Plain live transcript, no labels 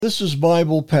This is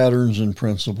Bible Patterns and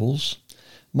Principles.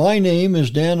 My name is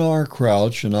Dan R.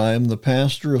 Crouch, and I am the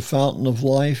pastor of Fountain of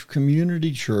Life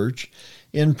Community Church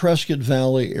in Prescott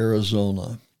Valley,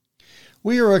 Arizona.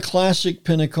 We are a classic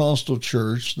Pentecostal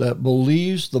church that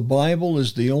believes the Bible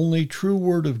is the only true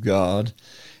Word of God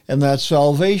and that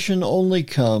salvation only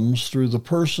comes through the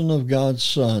person of God's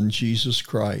Son, Jesus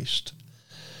Christ.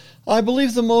 I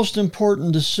believe the most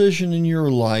important decision in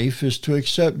your life is to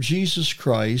accept Jesus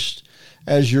Christ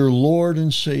as your Lord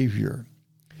and Savior.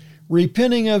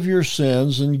 Repenting of your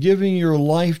sins and giving your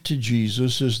life to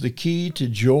Jesus is the key to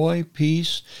joy,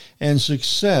 peace, and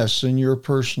success in your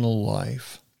personal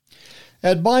life.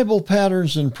 At Bible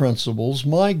Patterns and Principles,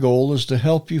 my goal is to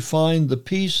help you find the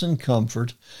peace and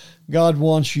comfort God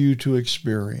wants you to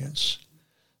experience.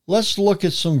 Let's look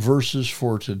at some verses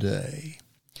for today.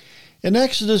 In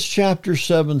Exodus chapter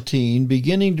 17,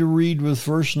 beginning to read with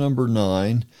verse number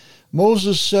 9,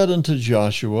 Moses said unto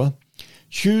Joshua,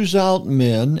 Choose out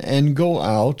men and go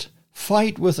out,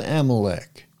 fight with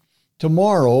Amalek.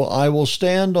 Tomorrow I will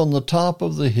stand on the top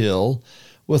of the hill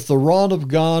with the rod of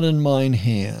God in mine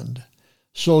hand.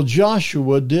 So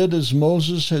Joshua did as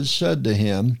Moses had said to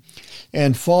him,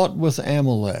 and fought with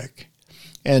Amalek.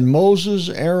 And Moses,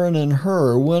 Aaron, and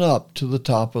Hur went up to the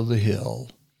top of the hill.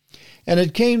 And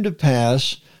it came to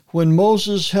pass, when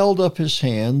Moses held up his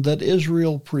hand, that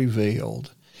Israel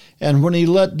prevailed. And when he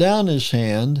let down his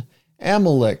hand,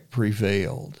 Amalek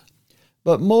prevailed.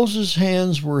 But Moses'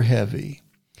 hands were heavy.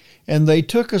 And they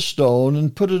took a stone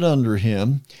and put it under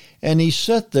him, and he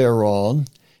sat thereon,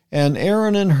 and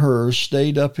Aaron and Hur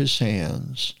stayed up his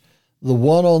hands, the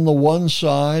one on the one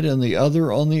side and the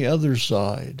other on the other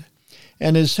side.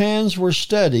 And his hands were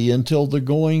steady until the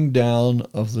going down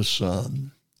of the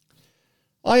sun.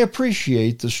 I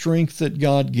appreciate the strength that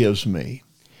God gives me.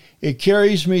 It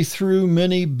carries me through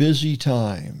many busy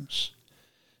times.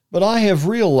 But I have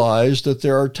realized that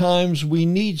there are times we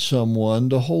need someone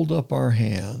to hold up our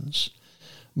hands.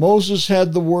 Moses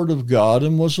had the word of God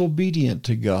and was obedient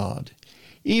to God.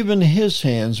 Even his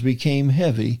hands became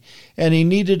heavy, and he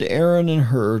needed Aaron and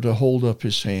Hur to hold up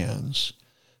his hands.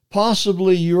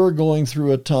 Possibly you are going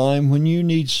through a time when you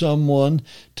need someone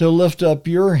to lift up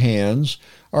your hands,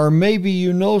 or maybe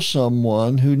you know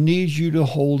someone who needs you to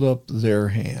hold up their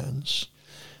hands.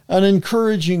 An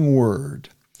encouraging word,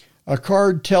 a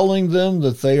card telling them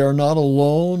that they are not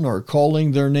alone, or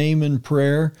calling their name in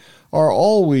prayer, are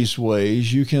always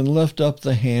ways you can lift up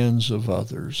the hands of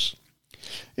others.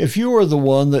 If you are the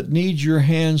one that needs your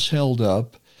hands held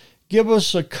up, give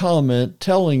us a comment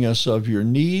telling us of your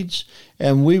needs,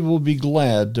 and we will be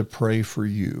glad to pray for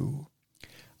you.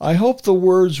 I hope the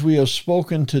words we have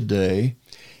spoken today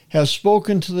have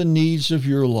spoken to the needs of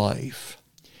your life.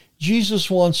 Jesus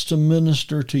wants to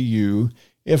minister to you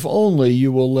if only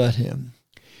you will let him.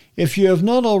 If you have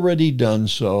not already done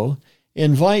so,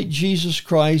 invite Jesus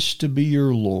Christ to be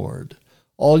your Lord.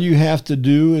 All you have to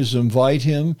do is invite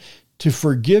him to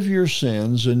forgive your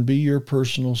sins and be your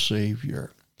personal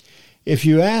Savior. If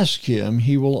you ask him,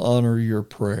 he will honor your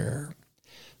prayer.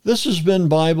 This has been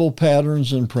Bible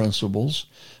Patterns and Principles.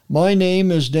 My name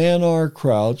is Dan R.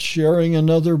 Crouch, sharing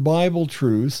another Bible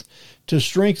truth to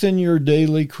strengthen your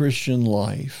daily Christian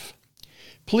life.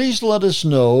 Please let us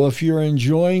know if you're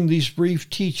enjoying these brief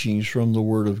teachings from the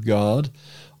Word of God,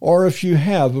 or if you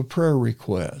have a prayer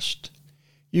request.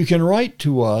 You can write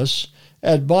to us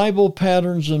at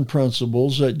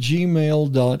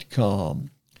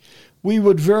BiblePatternsandPrinciples@gmail.com. We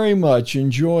would very much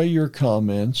enjoy your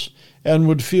comments and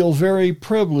would feel very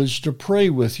privileged to pray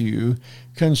with you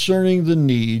concerning the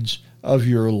needs of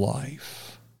your life.